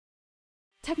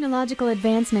Technological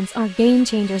advancements are game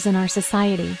changers in our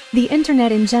society. The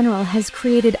internet in general has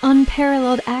created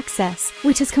unparalleled access,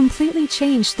 which has completely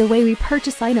changed the way we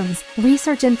purchase items,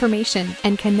 research information,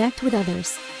 and connect with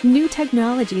others. New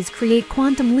technologies create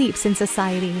quantum leaps in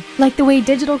society, like the way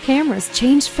digital cameras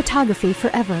changed photography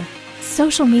forever.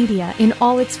 Social media in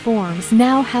all its forms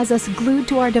now has us glued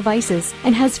to our devices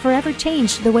and has forever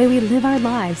changed the way we live our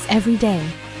lives every day.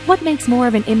 What makes more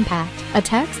of an impact, a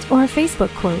text or a Facebook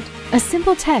quote? A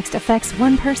simple text affects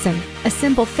one person. A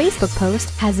simple Facebook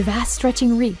post has vast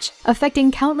stretching reach,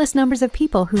 affecting countless numbers of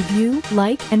people who view,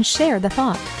 like, and share the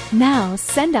thought. Now,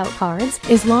 SendOutCards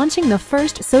is launching the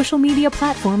first social media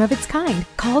platform of its kind,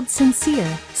 called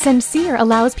Sendcere. Sendcere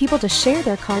allows people to share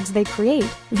their cards they create,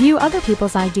 view other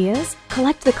people's ideas,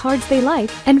 collect the cards they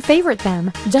like, and favorite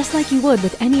them, just like you would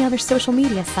with any other social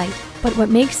media site. But what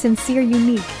makes Sendcere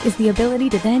unique is the ability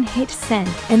to then hit send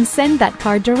and send that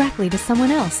card directly to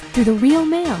someone else through the real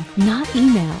mail, not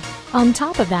email. On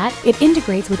top of that, it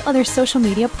integrates with other social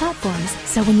media platforms,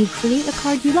 so when you create a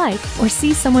card you like or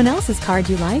see someone else's card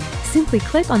you like, simply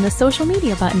click on the social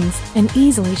media buttons and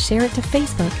easily share it to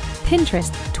Facebook,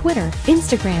 Pinterest, Twitter,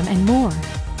 Instagram, and more.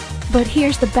 But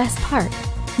here's the best part.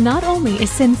 Not only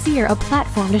is Sendcere a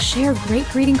platform to share great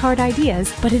greeting card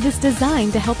ideas, but it is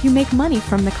designed to help you make money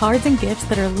from the cards and gifts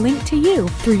that are linked to you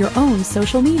through your own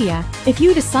social media. If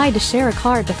you decide to share a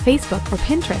card to Facebook or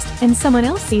Pinterest and someone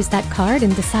else sees that card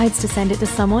and decides to send it to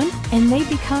someone, and they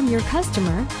become your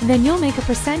customer, then you'll make a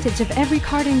percentage of every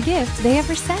card and gift they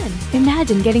ever send.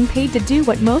 Imagine getting paid to do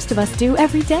what most of us do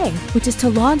every day, which is to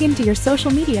log into your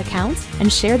social media accounts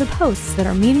and share the posts that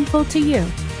are meaningful to you.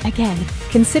 Again,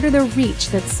 consider the reach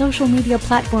that social media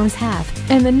platforms have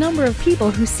and the number of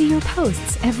people who see your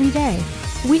posts every day.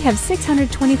 We have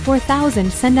 624,000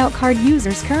 SendOutCard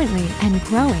users currently and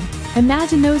growing.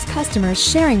 Imagine those customers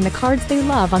sharing the cards they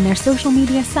love on their social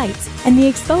media sites and the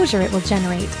exposure it will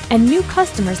generate, and new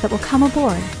customers that will come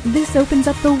aboard. This opens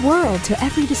up the world to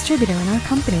every distributor in our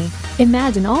company.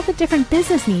 Imagine all the different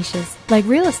business niches like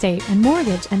real estate and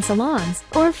mortgage and salons,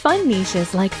 or fun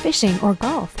niches like fishing or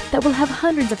golf that will have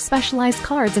hundreds of specialized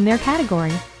cards in their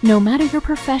category. No matter your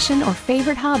profession or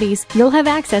favorite hobbies, you'll have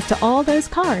access to all those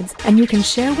cards and you can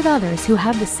share with others who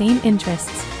have the same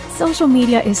interests. Social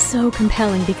media is so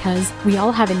compelling because we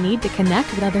all have a need to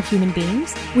connect with other human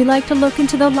beings. We like to look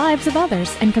into the lives of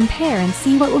others and compare and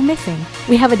see what we're missing.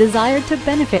 We have a desire to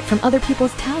benefit from other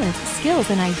people's talents,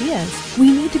 skills, and ideas.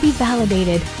 We need to be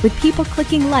validated, with people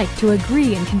clicking like to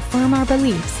agree and confirm our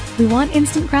beliefs. We want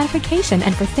instant gratification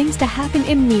and for things to happen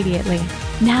immediately.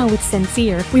 Now with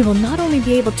Sendcere, we will not only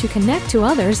be able to connect to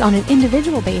others on an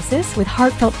individual basis with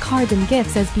heartfelt cards and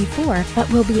gifts as before, but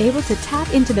we'll be able to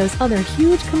tap into those other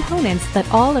huge components that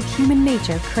all of human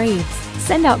nature craves.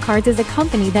 SendOutCards is a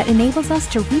company that enables us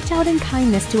to reach out in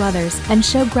kindness to others and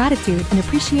show gratitude and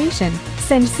appreciation.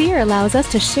 Sendcere allows us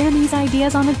to share these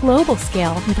ideas on a global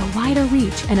scale with a wider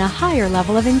reach and a higher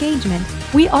level of engagement.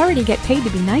 We already get paid to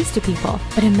be nice to people,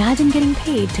 but imagine getting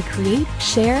paid to create,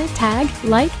 share, tag,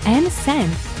 like, and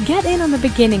send. Get in on the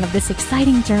beginning of this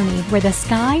exciting journey where the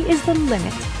sky is the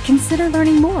limit. Consider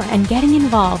learning more and getting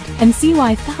involved, and see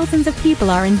why thousands of people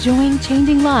are enjoying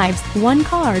changing lives, one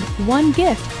card, one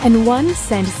gift, and one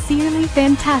sincerely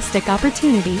fantastic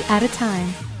opportunity at a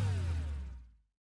time.